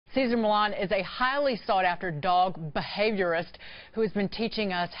Cesar Millan is a highly sought-after dog behaviorist who has been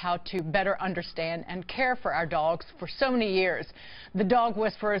teaching us how to better understand and care for our dogs for so many years. The Dog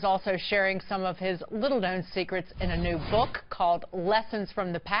Whisperer is also sharing some of his little-known secrets in a new book called Lessons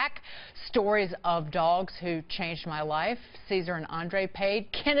from the Pack, Stories of Dogs Who Changed My Life. Cesar and Andre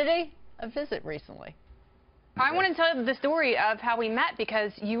paid Kennedy a visit recently. I want to tell the story of how we met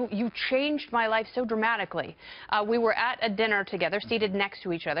because you changed my life so dramatically. We were at a dinner together, seated next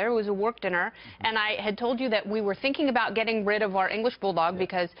to each other. It was a work dinner, and I had told you that we were thinking about getting rid of our English Bulldog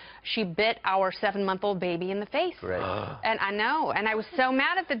because she bit our 7-month-old baby in the face. Right. And I know, and I was so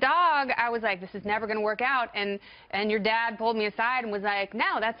mad at the dog. I was like, this is never going to work out. And your dad pulled me aside and was like,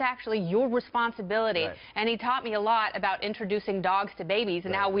 no, that's actually your responsibility. Right. And he taught me a lot about introducing dogs to babies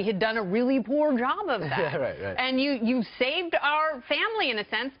and how we had done a really poor job of that. Right. And you saved our family in a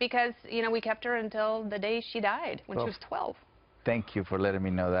sense because, you know, we kept her until the day she died when she was 12. Thank you for letting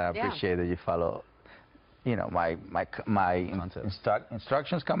me know that. I appreciate that you follow, you know, my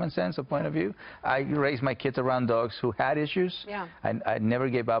instructions, common sense, a point of view. I raised my kids around dogs who had issues. Yeah. I never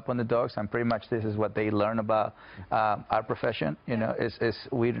gave up on the dogs. And pretty much this is what they learn about our profession. You know,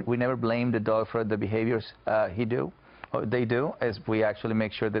 we never blame the dog for the behaviors they do, is we actually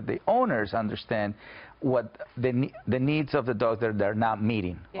make sure that the owners understand what the needs of the dog that they're not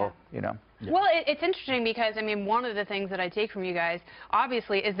meeting. Yeah. Or, you know. Yeah. Well, it's interesting because, I mean, one of the things that I take from you guys,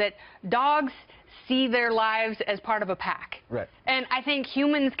 obviously, is that dogs see their lives as part of a pack. Right. And I think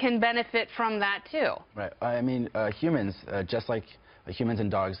humans can benefit from that, too. Right. I mean, humans, just like humans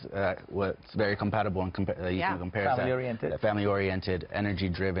and dogs, what's very compatible and you can compare family-oriented. Family-oriented,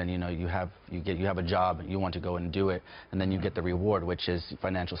 energy-driven. You know, you have a job, you want to go and do it, and then you get the reward, which is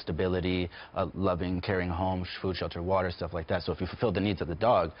financial stability, a loving, caring home, food, shelter, water, stuff like that. So if you fulfill the needs of the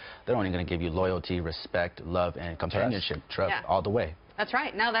dog, they're only going to give you loyalty, respect, love, and companionship, trust all the way. That's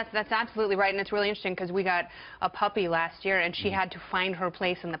right. No, that's absolutely right, and it's really interesting because we got a puppy last year, and she had to find her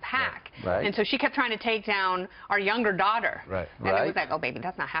place in the pack. Right. And so she kept trying to take down our younger daughter. Right. And it was like, oh, baby,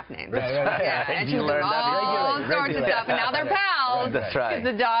 that's not happening. Right. Yeah, and she was doing all sorts of stuff, and now they're pals. That's right.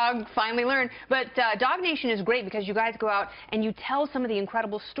 Because the dog finally learned. But Dog Nation is great because you guys go out and you tell some of the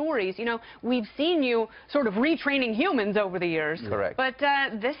incredible stories. You know, we've seen you sort of retraining humans over the years. Correct. But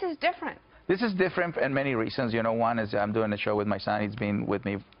this is different. This is different for many reasons. You know, one is I'm doing a show with my son. He's been with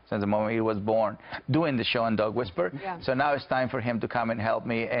me since the moment he was born, doing the show on Dog Whisper. Yeah. So now it's time for him to come and help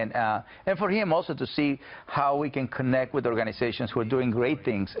me, and for him also to see how we can connect with organizations who are doing great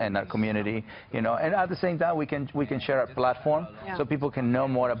things in our community. You know, and at the same time we can share our platform so people can know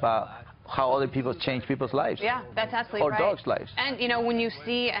more about how other people change people's lives. Yeah, that's absolutely right. Or dogs' lives. And, you know, when you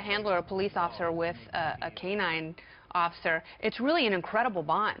see a handler, a police officer with a canine officer, it's really an incredible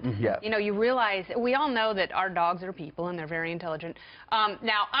bond. Yeah. You know, you realize, we all know that our dogs are people and they're very intelligent.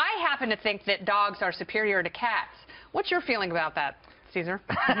 Now, I happen to think that dogs are superior to cats. What's your feeling about that, Cesar?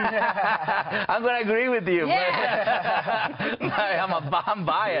 I'm going to agree with you. Yeah. I'm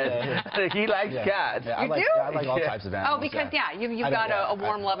biased. He likes cats. You do? I like all types of animals. Oh, because, you've got a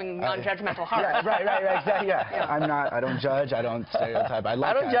warm, loving, non-judgmental heart. Yeah, right, exactly, yeah. I don't judge, I don't stereotype. I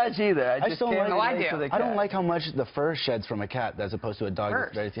don't judge either. I just don't can't I relate do. to the cat. I don't like how much the fur sheds from a cat as opposed to a dog.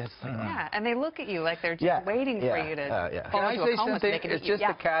 Yeah, and they look at you like they're just waiting for you to fall into a coma so they can eat you. It's just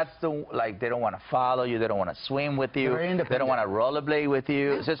the cats they don't want to follow you, they don't want to swim with you, they don't want to rollerblade with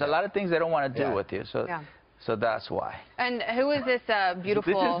you. So there's a lot of things they don't want to do with you. So that's why. And who is this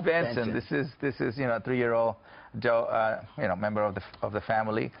beautiful? This is Benson. This is you know, a 3-year-old Joe, you know, member of the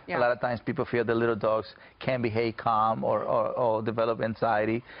family. Yeah. A lot of times people feel the little dogs can behave calm or develop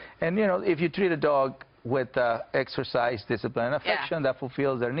anxiety. And you know, if you treat a dog with exercise, discipline, and affection that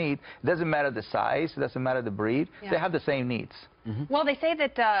fulfills their need, it doesn't matter the size, it doesn't matter the breed, they have the same needs. Well, they say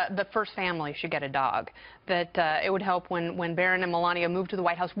that the first family should get a dog, that it would help when Barron and Melania move to the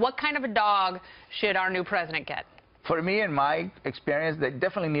White House. What kind of a dog should our new president get? For me, in my experience, they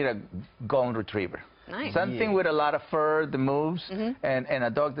definitely need a golden retriever. Nice. Something with a lot of fur that moves, and a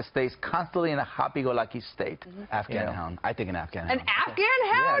dog that stays constantly in a happy-go-lucky state. Afghan hound. I think an Afghan hound. An Afghan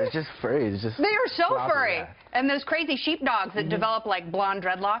hound? Yeah, it's just furry. It's just they are so floppy, furry. Yeah. And those crazy sheepdogs that develop like blonde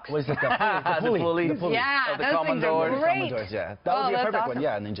dreadlocks. What is it? The pulley. Yeah, the those things are great. Yeah, that would be a perfect awesome. one.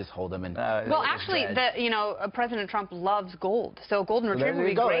 Yeah, and then just hold them. And well, actually, you know, President Trump loves gold, so a golden retriever would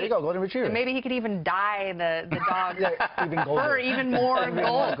be great. There you go, golden retriever. And maybe he could even dye the dog's fur even more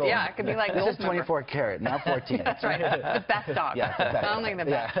gold. Yeah, it could be like gold. This is 24 karat, not 14. That's right. The best dog. Yeah, the best. I don't think the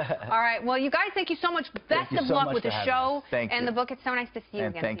best. All right. Well, you guys, thank you so much. Best of luck with the show and the book. It's so nice to see you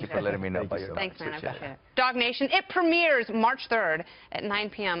again. Thank you for letting me know about your Thanks, man. I appreciate it. Dog Nation. It premieres March 3rd at 9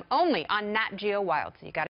 p.m. only on Nat Geo Wild. So you got